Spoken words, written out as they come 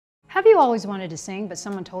Have you always wanted to sing, but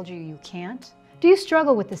someone told you you can't? Do you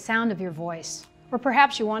struggle with the sound of your voice? Or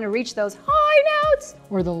perhaps you want to reach those high notes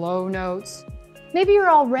or the low notes? Maybe you're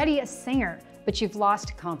already a singer, but you've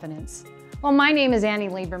lost confidence. Well, my name is Annie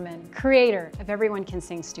Lieberman, creator of Everyone Can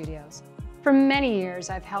Sing Studios. For many years,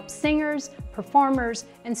 I've helped singers, performers,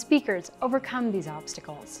 and speakers overcome these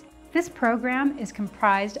obstacles. This program is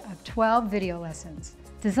comprised of 12 video lessons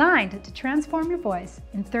designed to transform your voice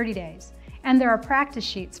in 30 days. And there are practice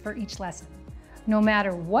sheets for each lesson. No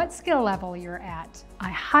matter what skill level you're at, I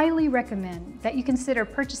highly recommend that you consider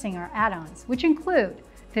purchasing our add-ons, which include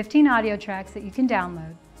 15 audio tracks that you can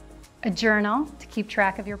download, a journal to keep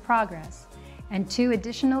track of your progress, and 2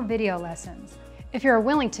 additional video lessons. If you're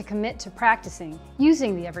willing to commit to practicing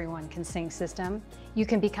using the Everyone Can Sing system, you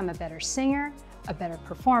can become a better singer, a better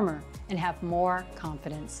performer, and have more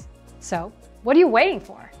confidence. So, what are you waiting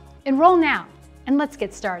for? Enroll now, and let's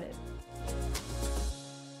get started.